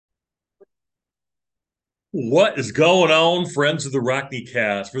What is going on, friends of the Rockney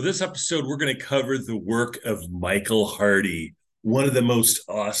Cast? For this episode, we're going to cover the work of Michael Hardy, one of the most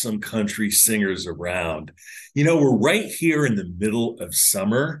awesome country singers around. We're right here in the middle of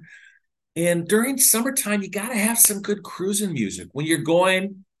summer, and during summertime, you got to have some good cruising music. When you're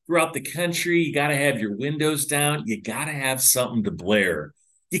going throughout the country, you got to have your windows down, you got to have something to blare.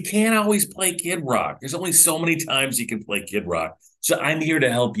 You can't always play Kid Rock. There's only so many times you can play Kid Rock. So I'm here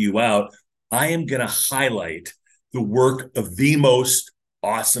to help you out. I am going to highlight the work of the most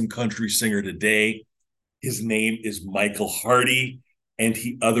awesome country singer today. His name is Michael Hardy, and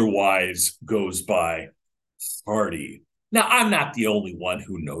he otherwise goes by Hardy. Now, I'm not the only one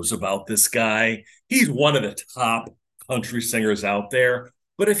who knows about this guy. He's one of the top country singers out there.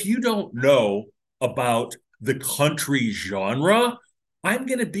 But if you don't know about the country genre, I'm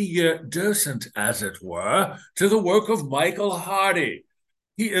going to be your docent, as it were, to the work of Michael Hardy.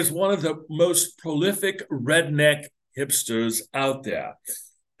 He is one of the most prolific redneck hipsters out there.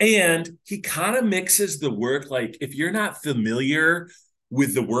 And he kind of mixes the work. Like, if you're not familiar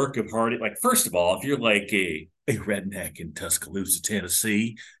with the work of Hardy, like, first of all, if you're like a redneck in Tuscaloosa,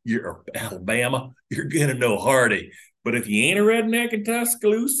 Tennessee, you're Alabama, you're going to know Hardy. But if you ain't a redneck in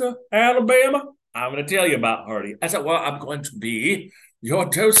Tuscaloosa, Alabama, I'm going to tell you about Hardy. I said, well, I'm going to be your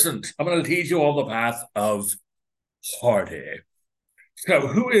docent. I'm going to teach you on the path of Hardy. So,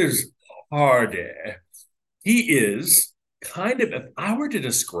 who is Hardy? He is kind of, if I were to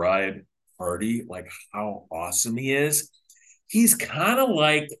describe Hardy, like how awesome he is, he's kind of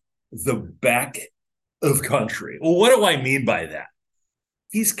like the Beck of country. Well, what do I mean by that?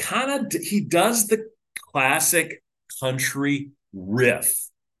 He does the classic country riff,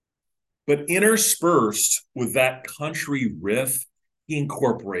 but interspersed with that country riff, he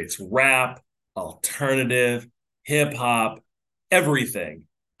incorporates rap, alternative, hip hop, everything.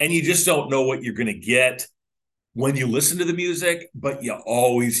 And you just don't know what you're going to get when you listen to the music, but you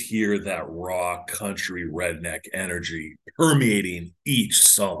always hear that raw country redneck energy permeating each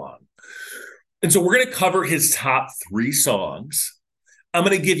song. And so we're going to cover his top three songs. I'm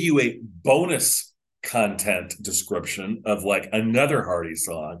going to give you a bonus content description of like another Hardy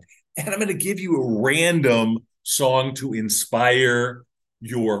song. And I'm going to give you a random song to inspire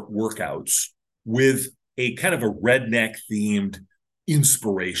your workouts with a kind of a redneck themed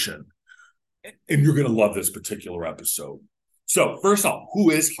inspiration. And you're going to love this particular episode. So, first off, who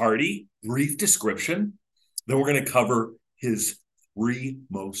is Hardy? Brief description. Then we're going to cover his three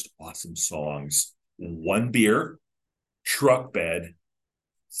most awesome songs: One Beer, Truck Bed,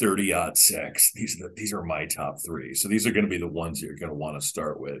 30 Odd Sex. These are my top three. So, these are going to be the ones you're going to want to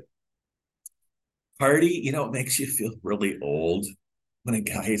start with. Hardy, it makes you feel really old when a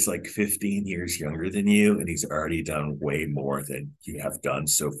guy is like 15 years younger than you and he's already done way more than you have done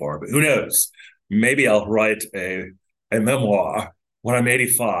so far. But who knows? Maybe I'll write a memoir when I'm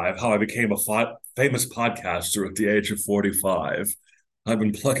 85, how I became a famous podcaster at the age of 45. I've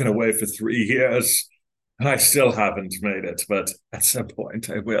been plugging away for 3 years and I still haven't made it. But at some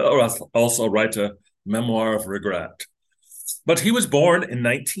point, I will also write a memoir of regret. But he was born in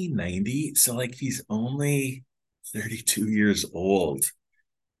 1990. So, like, he's only 32 years old.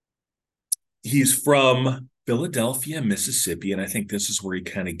 He's from Philadelphia, Mississippi, and I think this is where he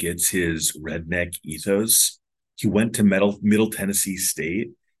kind of gets his redneck ethos. He went to Middle Tennessee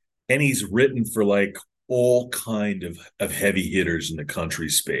State, and he's written for like all kind of heavy hitters in the country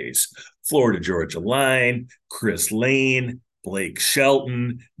space: Florida Georgia Line, Chris Lane, Blake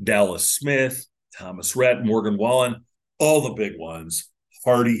Shelton, Dallas Smith, Thomas Rhett, Morgan Wallen, all the big ones.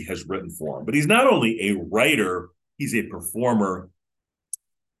 Hardy has written for him. But he's not only a writer, he's a performer.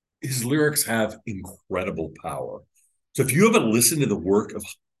 His lyrics have incredible power. So if you haven't listened to the work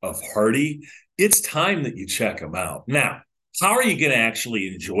of Hardy, it's time that you check him out. Now, how are you going to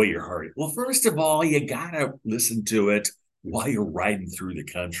actually enjoy your Hardy? Well, first of all, you got to listen to it while you're riding through the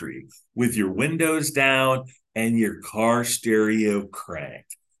country with your windows down and your car stereo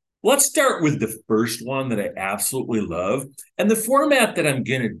cranked. Let's start with the first one that I absolutely love. And the format that I'm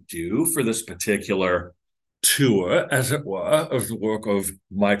going to do for this particular tour, as it were, of the work of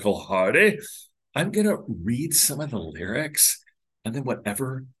Michael Hardy, I'm going to read some of the lyrics, and then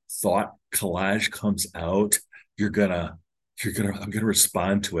whatever thought collage comes out, I'm going to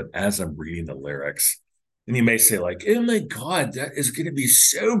respond to it as I'm reading the lyrics. And you may say, like, oh my God, that is going to be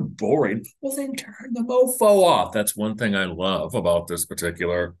so boring. Well, then turn the mofo off. That's one thing I love about this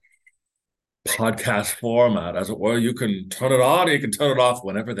particular podcast format, as it were. You can turn it on, you can turn it off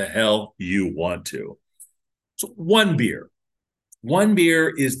whenever the hell you want to. So one beer. One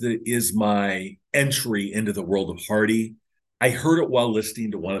beer is my entry into the world of Hardy. I heard it while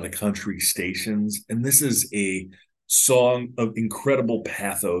listening to one of the country stations, and this is a song of incredible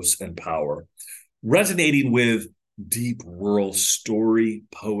pathos and power, resonating with deep rural story,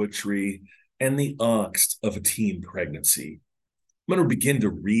 poetry, and the angst of a teen pregnancy. I'm going to begin to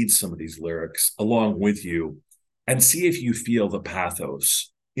read some of these lyrics along with you and see if you feel the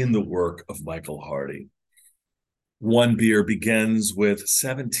pathos in the work of Michael Hardy. One beer begins with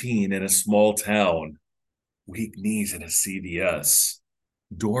 17 in a small town, weak knees in a CVS,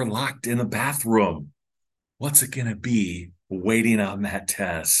 door locked in a bathroom. What's it going to be waiting on that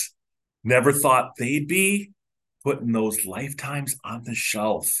test? Never thought they'd be putting those lifetimes on the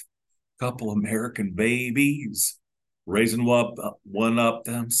shelf. Couple American babies raising one up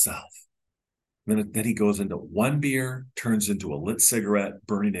themselves. Then he goes into one beer, turns into a lit cigarette,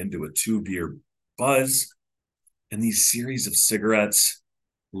 burning into a two beer buzz. And these series of cigarettes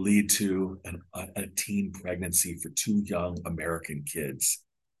lead to a teen pregnancy for two young American kids.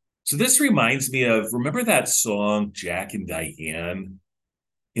 So this reminds me of, remember that song, Jack and Diane,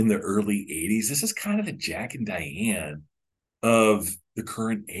 in the early 80s? This is kind of the Jack and Diane of the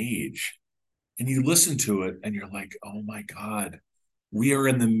current age. And you listen to it and you're like, oh my God, we are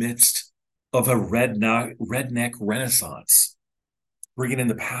in the midst of a redneck renaissance, bringing in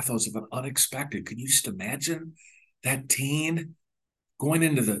the pathos of an unexpected. Could you just imagine that teen going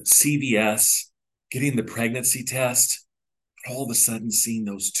into the CVS, getting the pregnancy test, all of a sudden seeing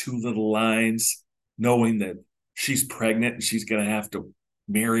those two little lines, knowing that she's pregnant and she's going to have to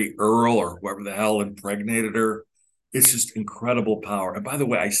marry Earl or whoever the hell impregnated her. It's just incredible power. And by the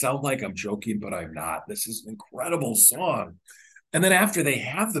way, I sound like I'm joking, but I'm not. This is an incredible song. And then after they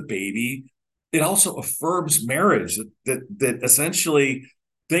have the baby, it also affirms marriage, that essentially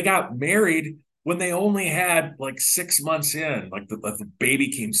they got married when they only had like 6 months in, like the baby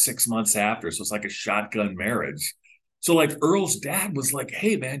came 6 months after. So it's like a shotgun marriage. So like Earl's dad was like,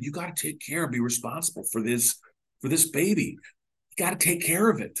 hey man, you got to take care and be responsible for this baby. You got to take care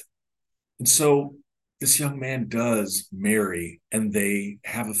of it. And so this young man does marry and they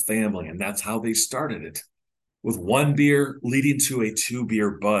have a family. And that's how they started it, with one beer leading to a two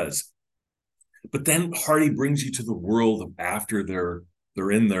beer buzz. But then Hardy brings you to the world of after they're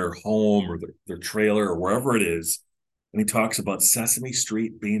in their home or their trailer or wherever it is. And he talks about Sesame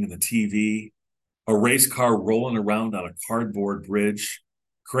Street being in the TV, a race car rolling around on a cardboard bridge,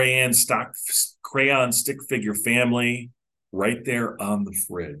 crayon stick figure family right there on the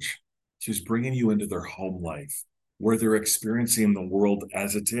fridge. She's bringing you into their home life where they're experiencing the world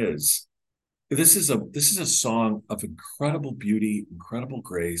as it is. This is a song of incredible beauty, incredible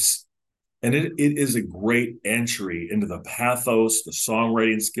grace. And it is a great entry into the pathos, the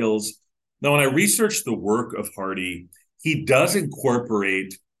songwriting skills. Now, when I researched the work of Hardy, he does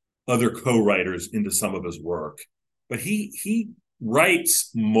incorporate other co-writers into some of his work, but he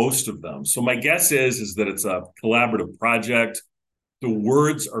writes most of them. So my guess is that it's a collaborative project. The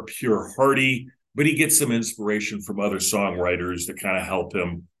words are pure Hardy, but he gets some inspiration from other songwriters to kind of help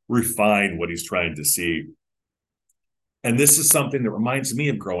him refine what he's trying to see. And this is something that reminds me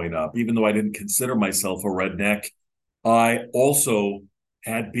of growing up. Even though I didn't consider myself a redneck, I also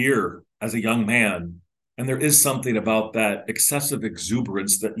had beer as a young man. And there is something about that excessive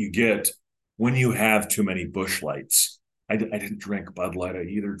exuberance that you get when you have too many Busch Lights. I didn't drink Bud Light. I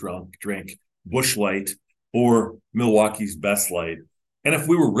either drank Busch Light or Milwaukee's Best Light. And if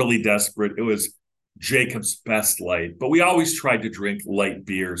we were really desperate, it was Jacob's Best Light. But we always tried to drink light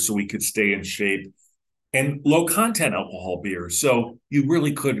beer so we could stay in shape, and low content alcohol beer. So you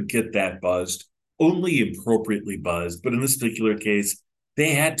really couldn't get that buzzed, only appropriately buzzed. But in this particular case,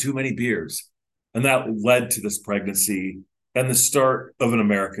 they had too many beers. And that led to this pregnancy and the start of an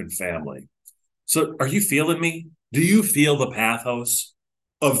American family. So are you feeling me? Do you feel the pathos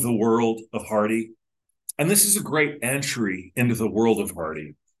of the world of Hardy? And this is a great entry into the world of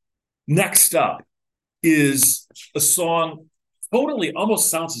Hardy. Next up is a song totally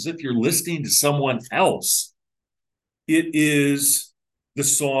almost sounds as if you're listening to someone else. It is the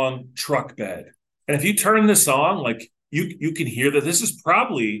song Truck Bed. And if you turn the song, like you can hear that this is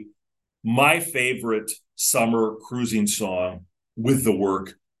probably my favorite summer cruising song with the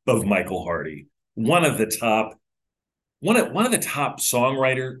work of Michael Hardy. One of the top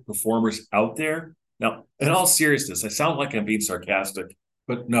songwriter performers out there. Now, in all seriousness, I sound like I'm being sarcastic,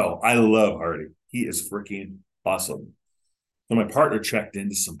 but no, I love Hardy. He is freaking awesome. When my partner checked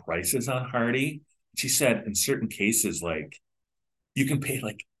into some prices on Hardy, she said in certain cases, like you can pay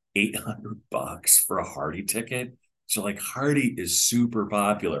like $800 for a Hardy ticket. So like Hardy is super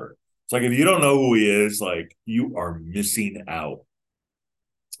popular. It's like if you don't know who he is, like you are missing out.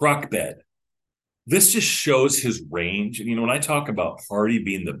 Truck Bed. this just shows his range. And, when I talk about Hardy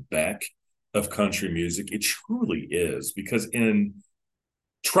being the Beck of country music, it truly is, because in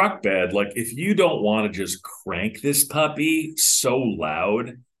truck bed, like if you don't want to just crank this puppy so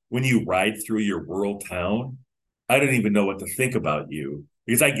loud when you ride through your rural town, I don't even know what to think about you.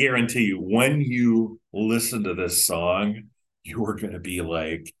 Because I guarantee you, when you listen to this song, you are going to be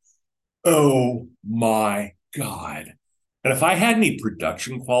like, oh my God. And if I had any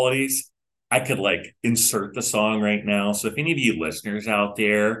production qualities, I could like insert the song right now. So if any of you listeners out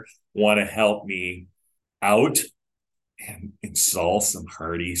there want to help me out and install some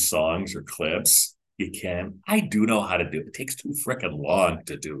Hardy songs or clips, you can. I do know how to do it. It takes too freaking long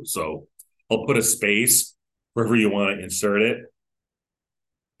to do. So I'll put a space wherever you want to insert it.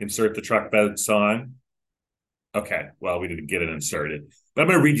 Insert the truck bed song. Okay, well, we didn't get it inserted, but I'm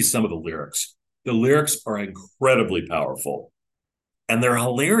going to read you some of the lyrics. The lyrics are incredibly powerful and they're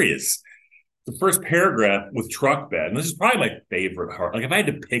hilarious. The first paragraph with truck bed, and this is probably my favorite Hardy. Like if I had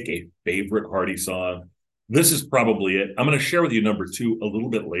to pick a favorite Hardy song, this is probably it. I'm going to share with you number two a little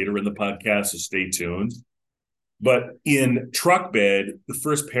bit later in the podcast, so stay tuned. But in truck bed, the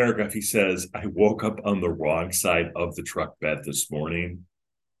first paragraph, he says, I woke up on the wrong side of the truck bed this morning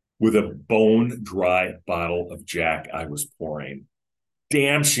with a bone dry bottle of Jack I was pouring.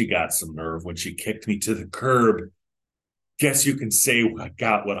 Damn, she got some nerve when she kicked me to the curb. Guess you can say I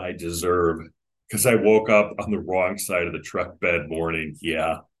got what I deserve because I woke up on the wrong side of the truck bed morning.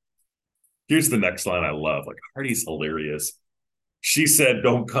 Yeah. Here's the next line I love. Like, Hardy's hilarious. She said,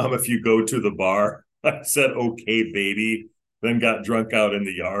 don't come if you go to the bar. I said, okay, baby. Then got drunk out in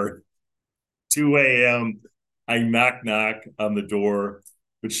the yard. 2 a.m. I knock on the door,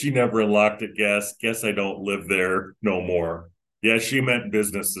 but she never unlocked it. Guess I don't live there no more. Yeah, she meant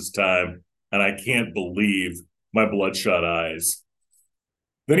business this time, and I can't believe my bloodshot eyes.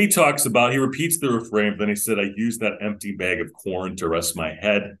 Then he repeats the refrain, then he said, I used that empty bag of corn to rest my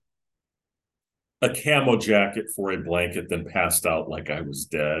head, a camo jacket for a blanket, then passed out like I was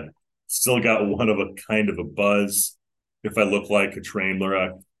dead. Still got one of a kind of a buzz. If I look like a train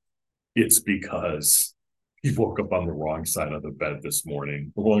wreck, it's because he woke up on the wrong side of the bed this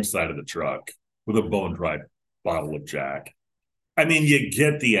morning, the wrong side of the truck, with a bone-dry bottle of Jack. I mean, you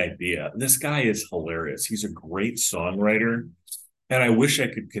get the idea. This guy is hilarious. He's a great songwriter. And I wish I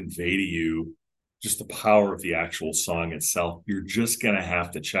could convey to you just the power of the actual song itself. You're just going to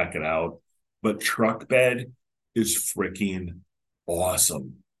have to check it out. But Truck Bed is freaking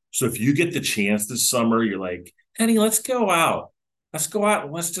awesome. So if you get the chance this summer, you're like, honey, let's go out. Let's go out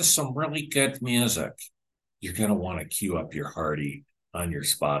and listen to some really good music. You're going to want to queue up your Hardy on your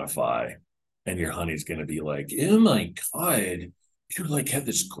Spotify. And your honey's going to be like, oh my God, you like have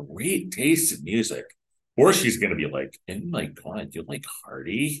this great taste in music. Or she's going to be like, oh my God, you like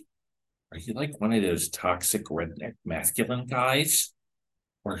Hardy? Are you like one of those toxic redneck masculine guys?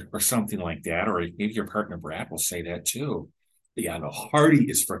 Or something like that. Or maybe your partner Brad will say that too. But yeah, no, Hardy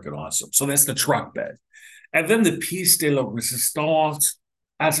is freaking awesome. So that's the truck bed. And then the piece de la resistance,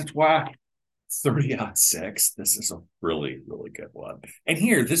 as it were, 30-06. This is a really, really good one. And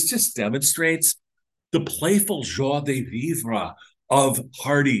here, this just demonstrates the playful joie de vivre of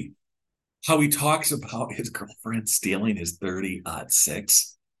Hardy, how he talks about his girlfriend stealing his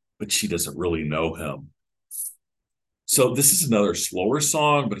 30-06, but she doesn't really know him. So this is another slower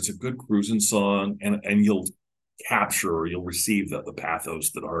song, but it's a good cruising song, and you'll capture or you'll receive the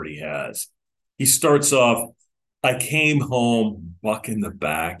pathos that Hardy has. He starts off, I came home, buck in the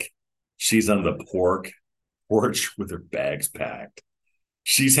back. She's on the porch with her bags packed.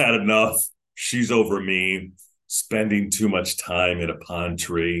 She's had enough. She's over me, spending too much time in a pine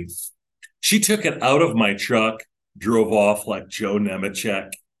tree. She took it out of my truck, drove off like Joe Nemechek.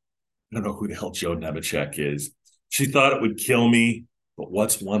 I don't know who the hell Joe Nemechek is. She thought it would kill me, but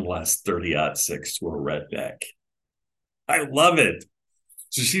what's one last 30-06 to a redneck? I love it.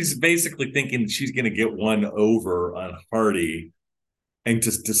 So she's basically thinking she's going to get one over on Hardy and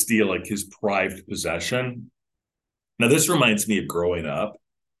to steal like his prized possession. Now, this reminds me of growing up.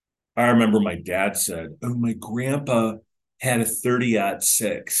 I remember my dad said, oh, my grandpa had a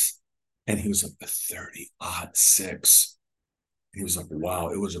 30-06. And he was like, a 30-06. He was like, wow,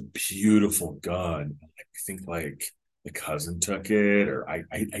 it was a beautiful gun. I think like the cousin took it, or I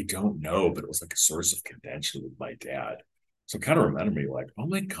don't know, but it was like a source of contention with my dad. So it kind of reminded me like, oh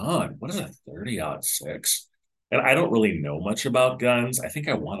my God, what is a 30-06? And I don't really know much about guns. I think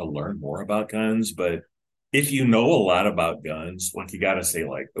I want to learn more about guns, but if you know a lot about guns, like you got to say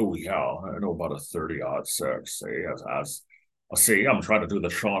like, oh yeah, I know about a 30-06. Say, I'll say, I'm trying to do the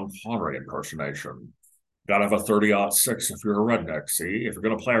Sean Connery impersonation. Gotta have a 30-06 if you're a redneck. See, if you're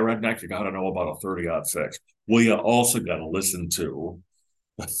gonna play a redneck, you gotta know about a 30-06. Well, you also gotta listen to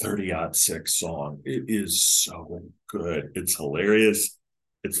the 30-06 song. It is so good. It's hilarious.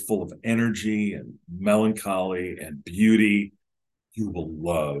 It's full of energy and melancholy and beauty. You will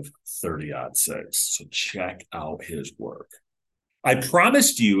love 30-06. So check out his work. I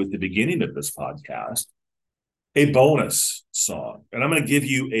promised you at the beginning of this podcast a bonus song, and I'm going to give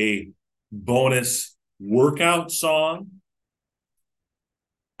you a bonus workout song.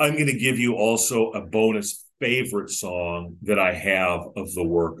 I'm going to give you also a bonus favorite song that I have of the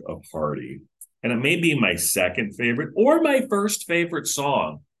work of Hardy. And it may be my second favorite or my first favorite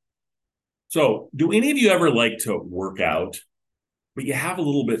song. So, do any of you ever like to work out, but you have a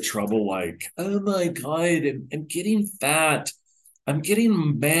little bit trouble like, oh my God, I'm getting fat. I'm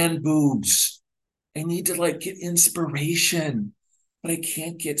getting man boobs. I need to like get inspiration, but I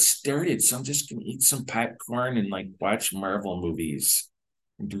can't get started. So I'm just gonna eat some popcorn and like watch Marvel movies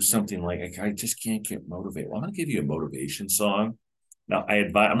and do something like I just can't get motivated. Well, I'm gonna give you a motivation song. Now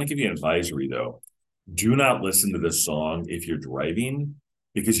I'm gonna give you an advisory though. Do not listen to this song if you're driving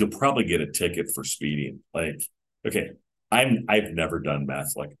because you'll probably get a ticket for speeding. Like, okay, I've never done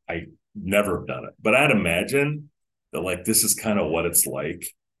meth. Like I never have done it, but I'd imagine that like this is kind of what it's like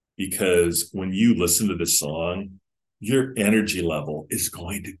because when you listen to this song, your energy level is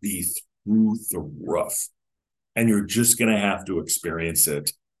going to be through the roof. And you're just going to have to experience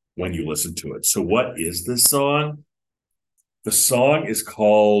it when you listen to it. So, what is this song? The song is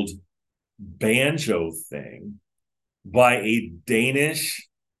called Banjo Thing by a Danish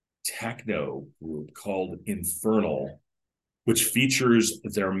techno group called Infernal, which features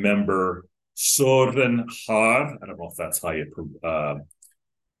their member Soren Har. I don't know if that's how you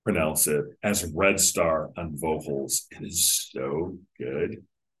pronounce it, as Red Star on vocals. It is so good.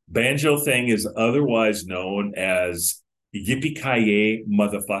 Banjo Thing is otherwise known as Yippee-ki-yay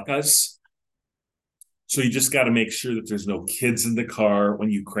Motherfuckers. So you just got to make sure that there's no kids in the car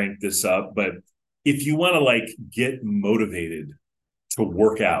when you crank this up. But if you want to like get motivated to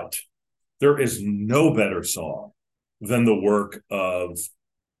work out, there is no better song than the work of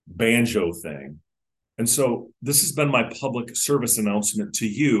Banjo Thing. And so this has been my public service announcement to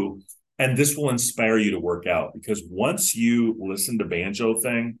you. And this will inspire you to work out because once you listen to Banjo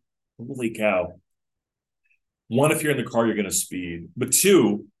Thing, holy cow. One, if you're in the car, you're going to speed. But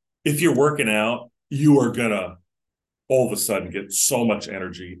two, if you're working out, you are going to all of a sudden get so much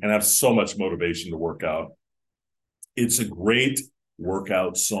energy and have so much motivation to work out. It's a great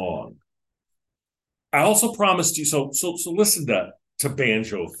workout song. I also promised you, so listen to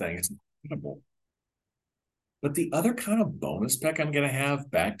Banjo Thing. It's incredible. But the other kind of bonus pick I'm going to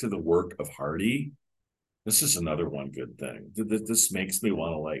have back to the work of Hardy, this is another one good thing. This makes me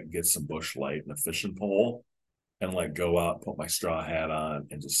want to like get some bush light and a fishing pole and like go out, put my straw hat on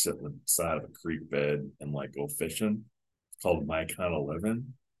and just sit in the side of a creek bed and like go fishing. It's called My Kind of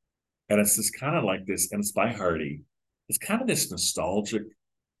Living. And it's just kind of like this, and it's by Hardy. It's kind of this nostalgic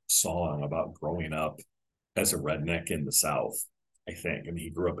song about growing up as a redneck in the South, I think. I mean, he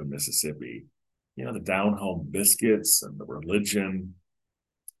grew up in Mississippi. You know, the down home biscuits and the religion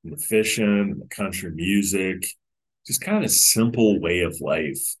and the fishing and the country music, just kind of a simple way of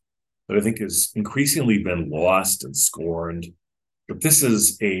life that I think has increasingly been lost and scorned. But this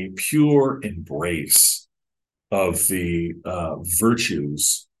is a pure embrace of the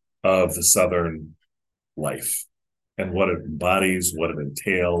virtues of the Southern life and what it embodies, what it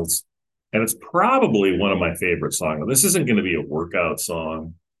entails. And it's probably one of my favorite songs. This isn't going to be a workout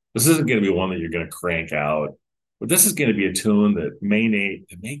song. This isn't going to be one that you're going to crank out, but this is going to be a tune that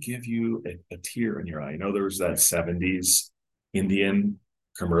may give you a tear in your eye. I know there was that 70s Indian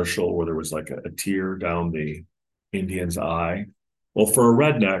commercial where there was like a tear down the Indian's eye. Well, for a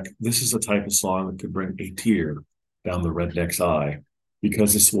redneck, this is a type of song that could bring a tear down the redneck's eye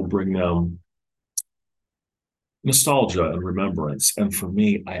because this will bring them nostalgia and remembrance. And for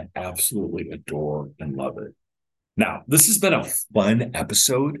me, I absolutely adore and love it. Now, this has been a fun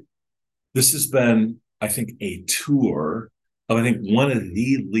episode. This has been, I think, a tour of, I think, one of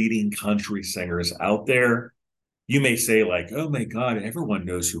the leading country singers out there. You may say, like, oh my God, everyone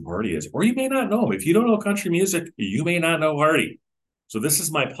knows who Hardy is. Or you may not know him. If you don't know country music, you may not know Hardy. So this is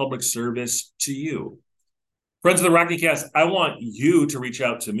my public service to you. Friends of the Rockneycast, I want you to reach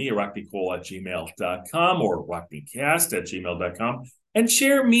out to me at rockneycole@gmail.com or rockneycast@gmail.com and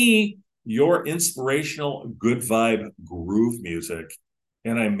share me your inspirational good vibe groove music.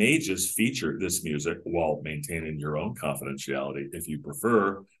 And I may just feature this music while maintaining your own confidentiality, if you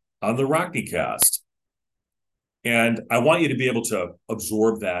prefer, on the Rockneycast. And I want you to be able to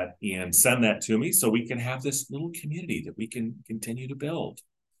absorb that and send that to me so we can have this little community that we can continue to build.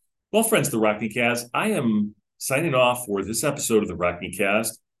 Well, friends of the Rockney Cast, I am signing off for this episode of the Rockney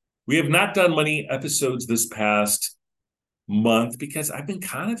Cast. We have not done many episodes this past month because I've been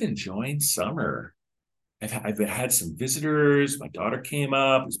kind of enjoying summer. I've had some visitors. My daughter came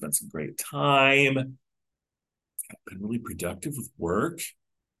up. We spent some great time. I've been really productive with work.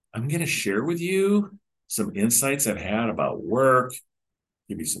 I'm going to share with you some insights I've had about work,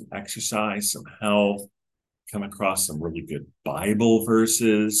 give you some exercise, some health, come across some really good Bible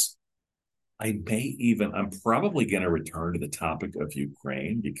verses. I'm probably going to return to the topic of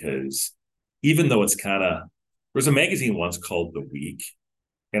Ukraine because even though there's a magazine once called The Week,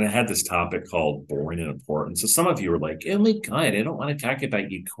 and it had this topic called boring and important. So some of you were like, oh my God, I don't want to talk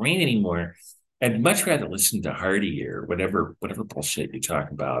about Ukraine anymore. I'd much rather listen to Hardy or whatever bullshit you talk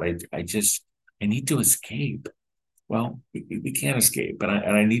about. I need to escape. Well, we can't escape.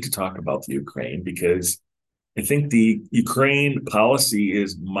 And I need to talk about the Ukraine because I think the Ukraine policy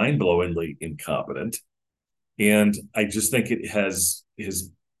is mind-blowingly incompetent. And I just think it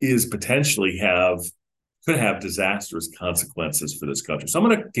could have disastrous consequences for this country. So I'm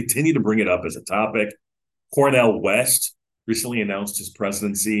going to continue to bring it up as a topic. Cornel West recently announced his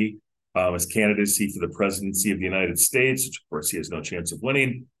presidency, his candidacy for the presidency of the United States, which of course he has no chance of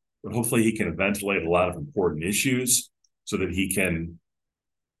winning, but hopefully he can ventilate a lot of important issues so that he can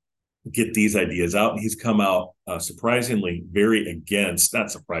get these ideas out. And he's come out surprisingly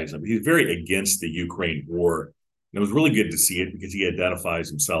not surprisingly, he's very against the Ukraine war. And it was really good to see it because he identifies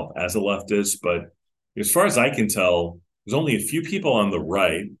himself as a leftist, but as far as I can tell, there's only a few people on the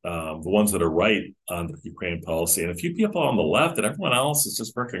right, the ones that are right on the Ukraine policy, and a few people on the left, and everyone else is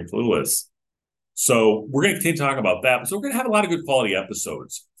just freaking clueless. So we're going to continue to talk about that. So we're going to have a lot of good quality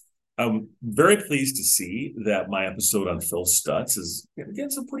episodes. I'm very pleased to see that my episode on Phil Stutz is getting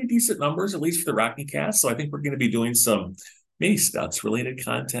some pretty decent numbers, at least for the Rockney Cast. So I think we're going to be doing some maybe Stutz-related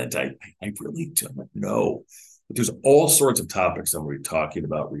content. I really don't know. But there's all sorts of topics that we're talking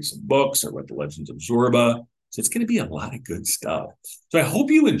about, recent books. I read The Legends of Zorba. So it's going to be a lot of good stuff. So I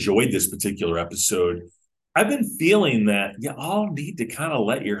hope you enjoyed this particular episode. I've been feeling that you all need to kind of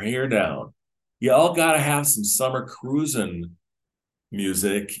let your hair down. You all got to have some summer cruising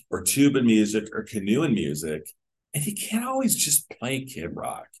music or tubing music or canoeing music. And you can't always just play Kid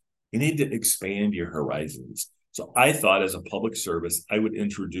Rock. You need to expand your horizons. So I thought as a public service, I would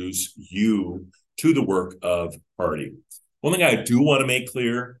introduce you to the work of Hardy. One thing I do want to make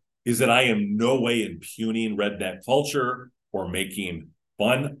clear is that I am no way impugning redneck culture or making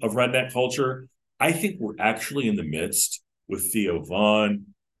fun of redneck culture. I think we're actually in the midst with Theo Vaughn,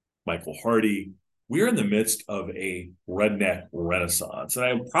 Michael Hardy. We're in the midst of a redneck renaissance. And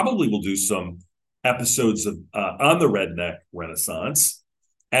I probably will do some episodes on the redneck renaissance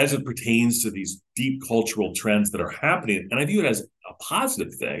as it pertains to these deep cultural trends that are happening. And I view it as a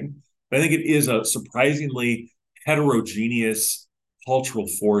positive thing. But I think it is a surprisingly heterogeneous cultural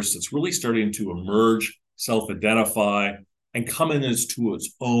force that's really starting to emerge, self-identify, and come in to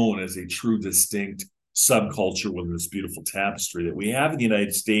its own as a true distinct subculture within this beautiful tapestry that we have in the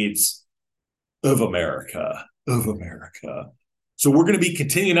United States of America. So we're going to be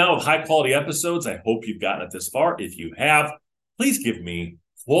continuing out with high quality episodes. I hope you've gotten it this far. If you have, please give me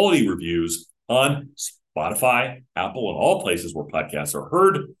quality reviews on Spotify, Apple, and all places where podcasts are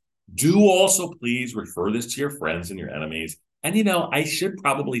heard. Do also please refer this to your friends and your enemies. And, I should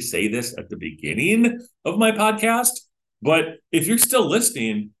probably say this at the beginning of my podcast, but if you're still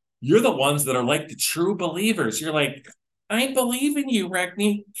listening, you're the ones that are like the true believers. You're like, I believe in you,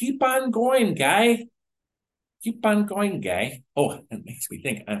 Rockney. Keep on going, guy. Keep on going, guy. Oh, that makes me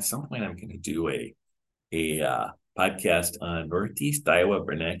think at some point I'm going to do a podcast on Northeast Iowa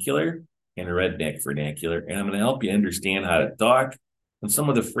vernacular and redneck vernacular, and I'm going to help you understand how to talk and some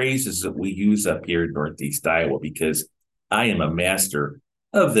of the phrases that we use up here in Northeast Iowa, because I am a master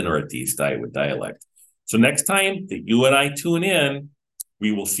of the Northeast Iowa dialect. So next time that you and I tune in,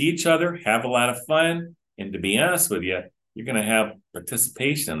 we will see each other, have a lot of fun, and to be honest with you, you're going to have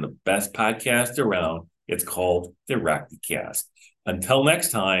participation in the best podcast around. It's called the Rockney Cast. Until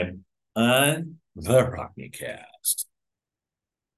next time on the Rockney Cast.